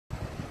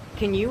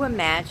Can you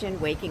imagine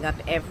waking up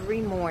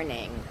every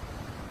morning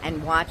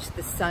and watch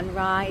the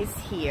sunrise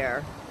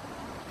here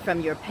from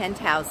your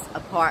penthouse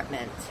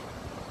apartment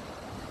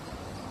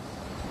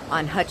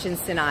on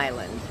Hutchinson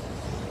Island?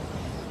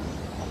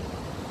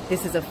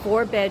 This is a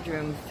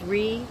 4-bedroom,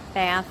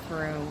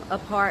 3-bathroom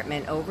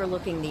apartment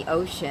overlooking the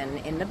ocean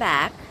in the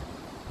back.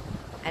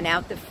 And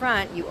out the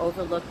front, you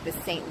overlook the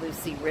St.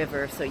 Lucie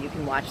River so you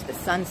can watch the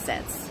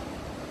sunsets.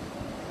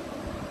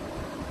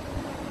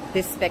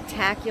 This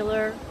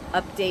spectacular,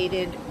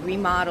 updated,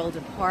 remodeled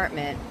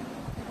apartment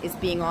is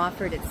being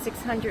offered at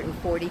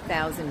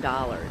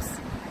 $640,000.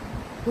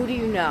 Who do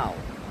you know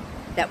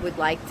that would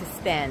like to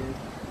spend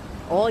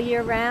all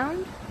year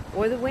round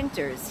or the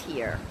winters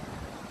here?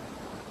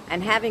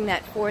 And having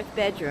that 4th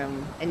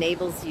bedroom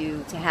enables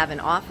you to have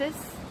an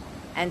office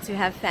and to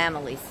have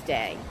family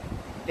stay.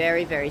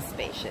 Very, very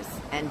spacious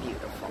and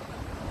beautiful.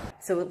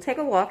 So we'll take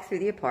a walk through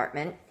the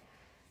apartment.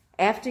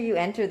 After you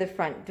enter the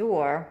front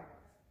door,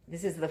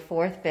 this is the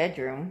 4th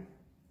bedroom.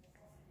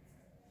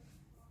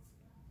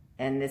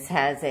 And this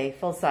has a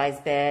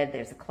full-size bed.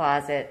 There's a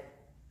closet.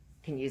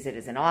 You can use it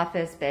as an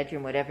office,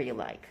 bedroom, whatever you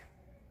like.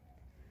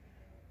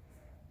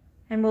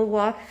 And we'll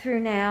walk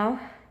through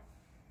now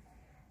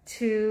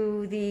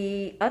to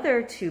the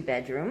other 2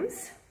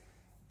 bedrooms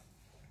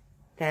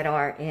that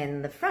are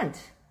in the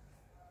front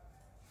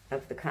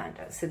of the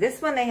condo. So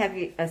this one they have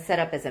set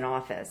up as an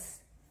office.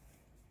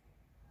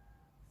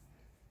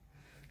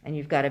 And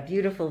you've got a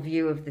beautiful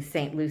view of the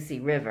St. Lucie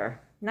River.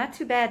 Not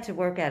too bad to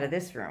work out of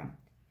this room.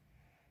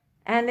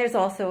 And there's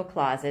also a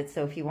closet,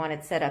 so if you want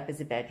it set up as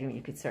a bedroom,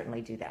 you could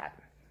certainly do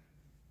that.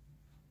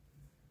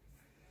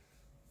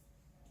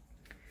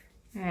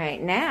 All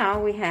right, now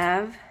we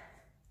have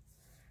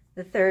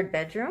the 3rd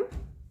bedroom,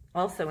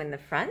 also in the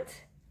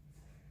front.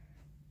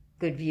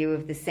 Good view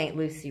of the St.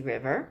 Lucie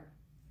River.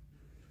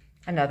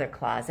 Another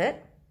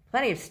closet.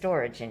 Plenty of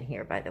storage in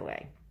here, by the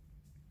way.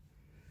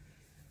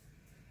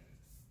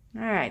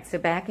 All right, so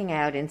backing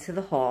out into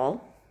the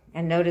hall,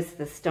 and notice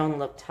the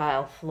stone-look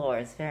tile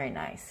floors, very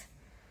nice.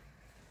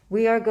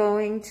 We are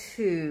going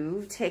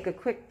to take a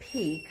quick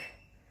peek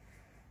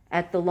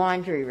at the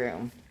laundry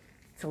room.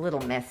 It's a little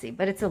messy,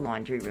 but it's a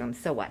laundry room,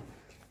 so what?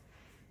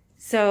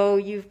 So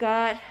you've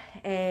got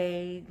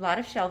a lot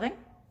of shelving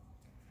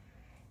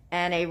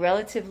and a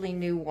relatively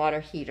new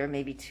water heater,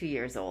 maybe 2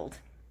 years old.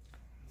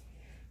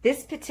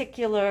 This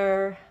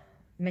particular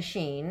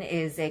machine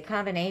is a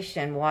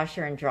combination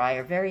washer and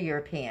dryer, very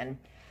European.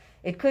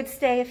 It could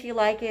stay if you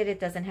like it. It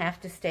doesn't have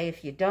to stay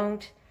if you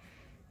don't.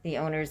 The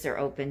owners are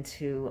open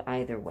to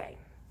either way.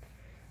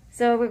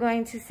 So we're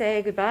going to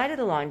say goodbye to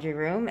the laundry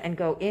room and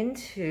go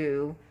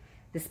into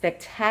the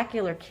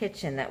spectacular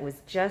kitchen that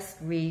was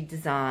just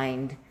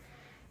redesigned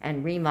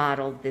and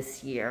remodeled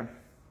this year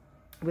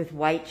with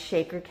white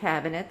shaker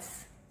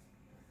cabinets.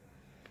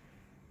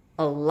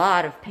 A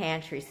lot of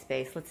pantry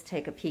space. Let's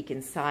take a peek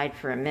inside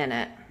for a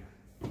minute.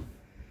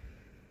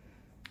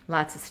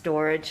 Lots of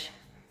storage.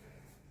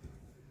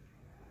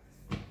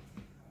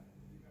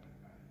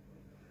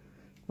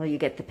 Well, you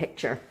get the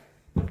picture.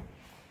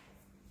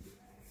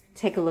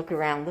 Take a look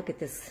around. Look at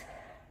this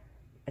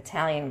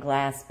Italian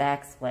glass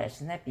backsplash.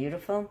 Isn't that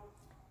beautiful?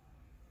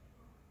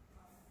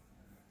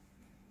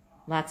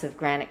 Lots of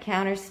granite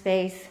counter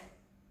space.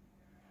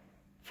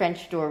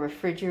 French door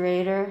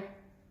refrigerator.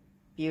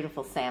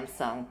 Beautiful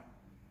Samsung.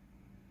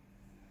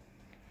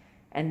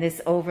 And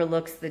this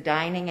overlooks the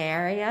dining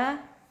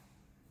area.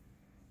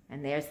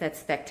 And there's that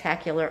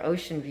spectacular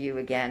ocean view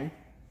again.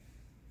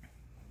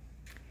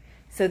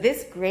 So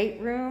this great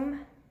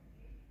room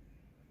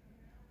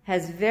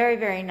has very,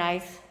 very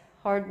nice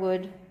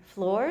hardwood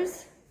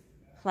floors,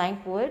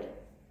 plank wood.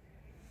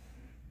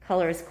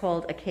 Color is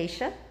called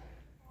acacia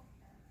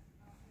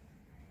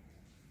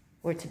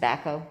or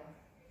tobacco.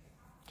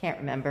 Can't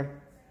remember.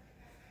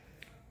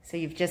 So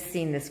you've just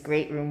seen this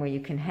great room where you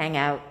can hang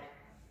out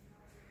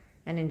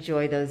and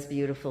enjoy those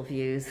beautiful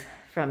views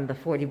from the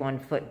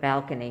 41-foot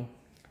balcony.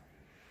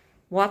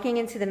 Walking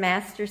into the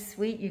master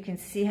suite, you can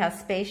see how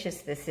spacious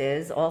this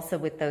is, also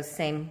with those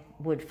same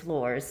wood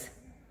floors.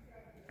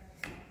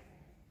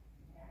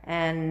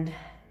 And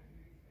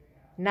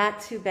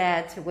not too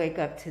bad to wake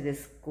up to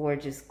this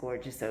gorgeous,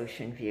 gorgeous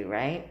ocean view,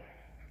 right?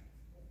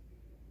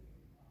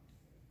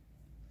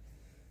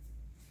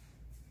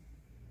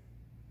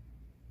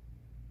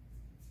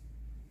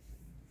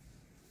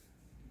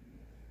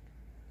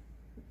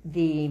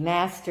 The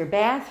master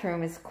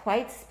bathroom is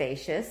quite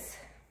spacious.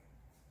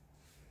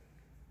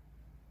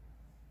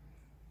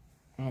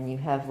 And you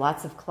have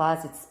lots of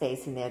closet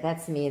space in there.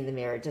 That's me in the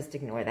mirror, just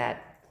ignore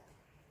that.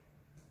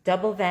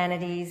 Double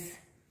vanities.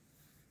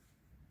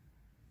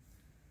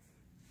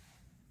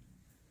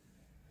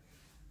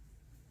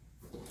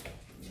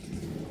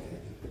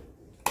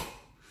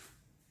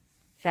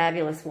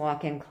 Fabulous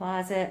walk-in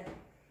closet.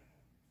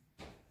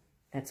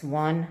 That's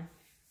 1.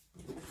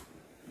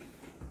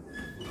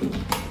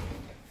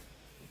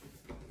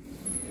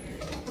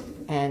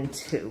 And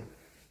 2.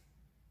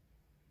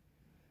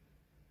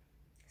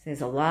 So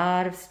there's a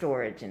lot of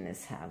storage in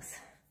this house,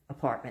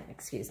 apartment,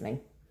 excuse me.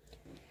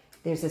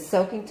 There's a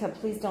soaking tub.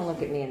 Please don't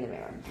look at me in the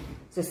mirror.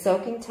 It's a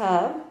soaking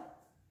tub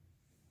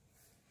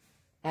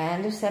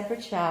and a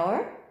separate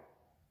shower.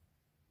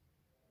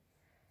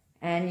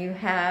 And you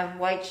have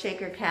white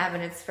shaker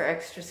cabinets for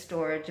extra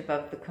storage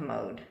above the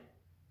commode.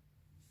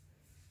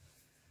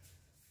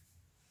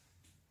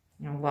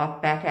 Now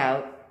walk back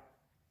out.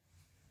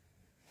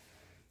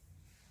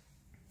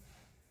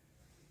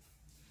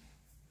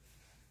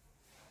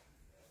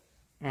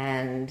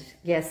 And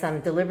yes,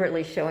 I'm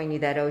deliberately showing you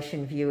that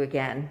ocean view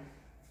again.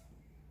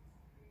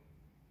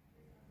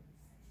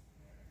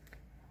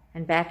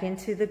 And back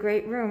into the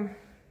great room.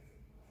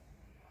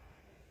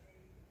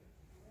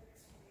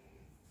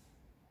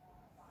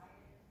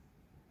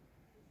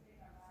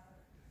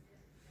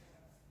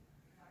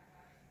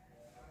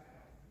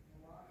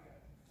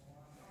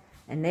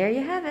 And there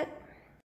you have it.